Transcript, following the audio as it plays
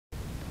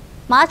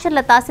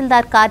మాచర్ల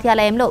తహసీల్దార్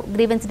కార్యాలయంలో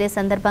grievance day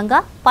సందర్భంగా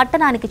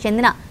పట్టణానికి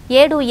చెందిన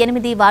 7,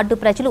 8 వార్డు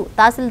ప్రజలు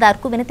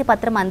తహసీల్దార్కు వినతి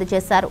పత్రం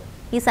అందజేశారు.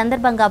 ఈ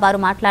సందర్భంగా వారు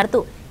మాట్లాడుతూ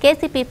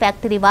కేసీపీ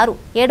ఫ్యాక్టరీ వారు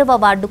 7వ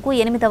వార్డుకు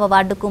 8వ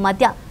వార్డుకు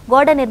మధ్య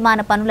గోడ నిర్మాణ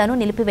పనులను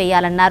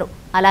నిలిపివేయాలన్నారు.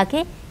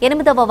 అలాగే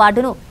 8వ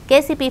వార్డును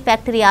కేసీపీ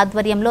ఫ్యాక్టరీ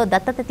ఆధ్వర్యంలో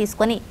దత్తత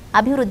తీసుకొని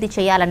అభివృద్ధి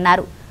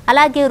చేయాలన్నారు.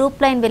 అలాగే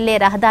రూప్ లైన్ వెళ్లే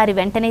రహదారి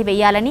వెంటనే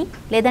వేయాలని,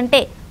 లేదంటే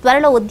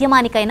త్వరలో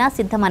ఉద్యమానికైనా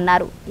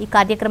సిద్ధమన్నారు. ఈ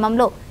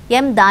కార్యక్రమంలో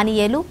ఎం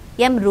దానియేలు,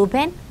 ఎం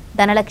రూబెన్,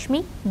 ధనలక్ష్మి,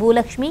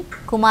 భూలక్ష్మి,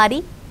 కుమారి,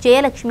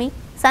 జయలక్ష్మి,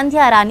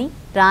 సంధ్యారాణి,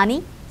 రాణి,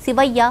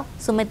 శివయ్య,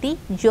 సుమతి,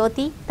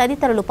 జ్యోతి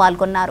తదితరులు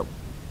పాల్గొన్నారు.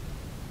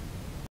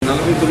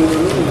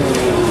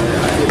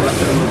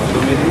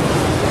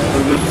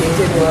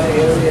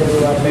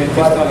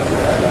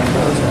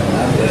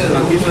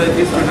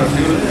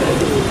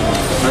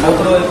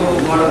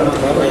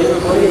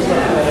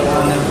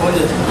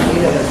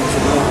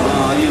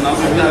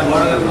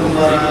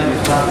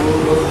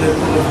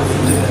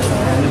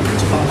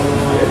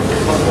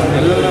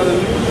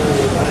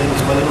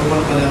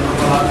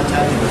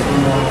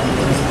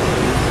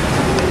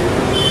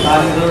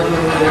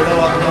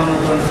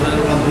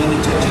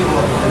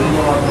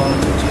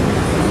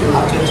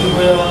 చర్చికి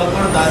పోయే వాళ్ళకు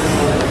కూడా దారి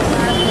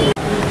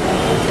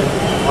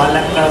వాళ్ళు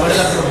ఎక్కడ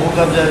పడితే అక్కడ భూ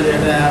కబ్జా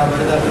చేయడం,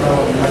 పడితే అక్కడ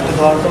మట్టి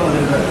తోడటం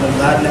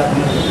దారి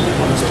లేకుండా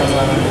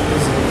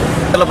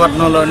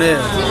పట్టణంలోని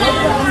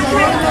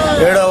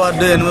 7వ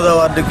వార్డు 8వ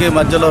వార్డుకి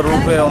మధ్యలో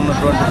రూపే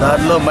ఉన్నటువంటి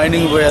దారిలో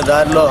మైనింగ్ పోయే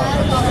దారిలో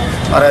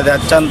మరి అది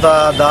అత్యంత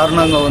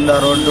దారుణంగా ఉంది. ఆ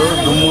రోడ్డు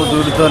దుమ్ము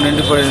ధూళితో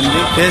నిండిపోయింది.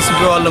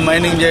 కేసీపీ వాళ్ళు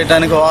మైనింగ్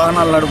చేయడానికి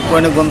వాహనాలు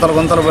నడుపుకొని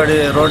గుంతలు పడి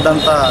రోడ్డు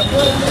అంతా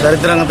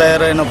దరిద్రంగా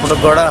తయారైనప్పుడు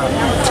కూడా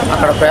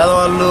అక్కడ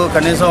పేదవాళ్ళు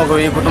కనీసం ఒక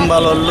 1000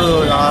 కుటుంబాల వాళ్ళు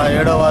ఆ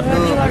 7వ వార్డు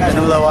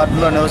 8వ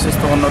వార్డులో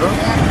నివసిస్తూ ఉన్నారు.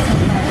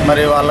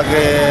 మరి వాళ్ళ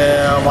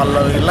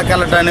ఇళ్ళకి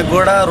వెళ్ళటానికి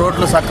కూడా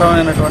రోడ్లు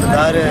సక్రమైనటువంటి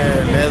దారి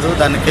లేదు.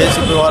 దాన్ని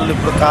కేసీపీ వాళ్ళు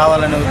ఇప్పుడు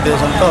కావాలనే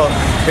ఉద్దేశంతో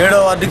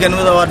 7వ వార్డుకి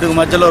 8వ వార్డుకి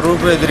మధ్యలో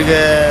రూపే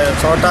తిరిగే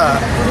చోట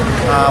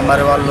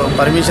మరి వాళ్ళు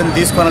పర్మిషన్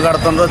తీసుకొని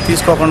కడుతుండ్రో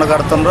తీసుకోకుండా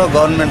కడుతుండ్రో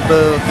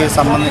గవర్నమెంట్కి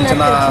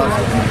సంబంధించిన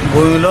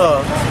భూమిలో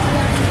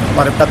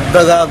మరి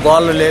పెద్దగా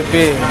గోళ్ళు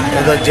లేపి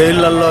ఏదో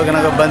జైళ్ళల్లో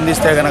కనుక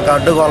బంధిస్తే కనుక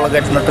అడ్డుగోళ్ళ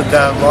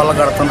కట్టినట్టుగా గోళ్ళ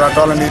కడుతున్నారు.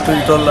 అటోళ్ళని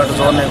ఇటోళ్ళు అటు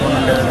చూడలేకుండా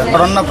ఉండేది.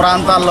 అక్కడ ఉన్న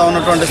ప్రాంతాల్లో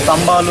ఉన్నటువంటి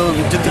స్తంభాలు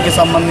విద్యుత్కి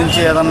సంబంధించి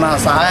ఏదన్నా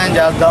సహాయం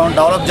చేద్దాం,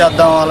 డెవలప్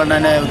చేద్దాం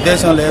వాళ్ళనే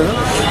ఉద్దేశం లేదు.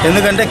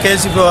 ఎందుకంటే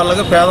కేసీపీ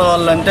వాళ్ళకి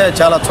పేదవాళ్ళు అంటే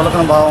చాలా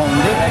చులకన భావం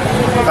ఉంది.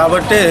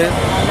 కాబట్టి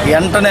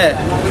వెంటనే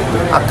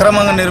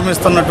అక్రమంగా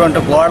నిర్మిస్తున్నటువంటి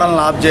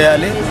గోడలను ఆఫ్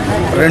చేయాలి.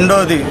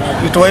 రెండోది,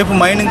 ఇటువైపు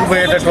మైనింగ్కి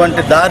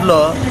పోయేటటువంటి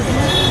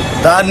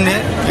దారిని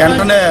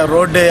వెంటనే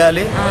రోడ్డు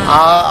వేయాలి.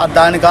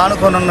 దానికి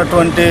ఆనుకొని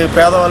ఉన్నటువంటి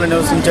పేదవాళ్ళు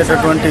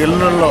నివసించేటటువంటి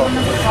ఇళ్లలో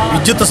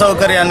విద్యుత్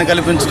సౌకర్యాన్ని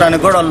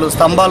కల్పించడానికి కూడా వాళ్ళు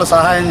స్తంభాలు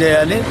సహాయం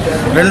చేయాలి.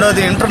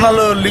 రెండోది,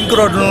 ఇంటర్నల్ లింక్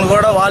రోడ్లను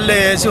కూడా వాళ్ళే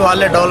వేసి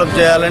వాళ్ళే డెవలప్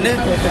చేయాలని,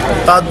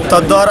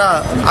 తద్వారా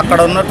అక్కడ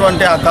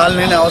ఉన్నటువంటి ఆ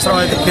కాలనీని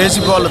అవసరమైతే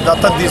కేసీపీ వాళ్ళు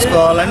దత్తత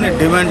తీసుకోవాలని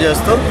డిమాండ్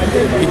చేస్తూ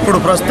ఇప్పుడు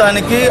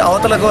ప్రస్తుతానికి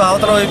అవతల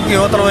వైపుకి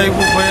యువతల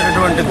వైపు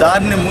పోయేటటువంటి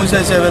దారిని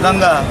మూసేసే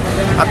విధంగా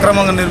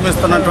అక్రమంగా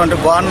నిర్మిస్తున్నటువంటి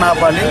గోడను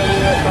ఆపాలి.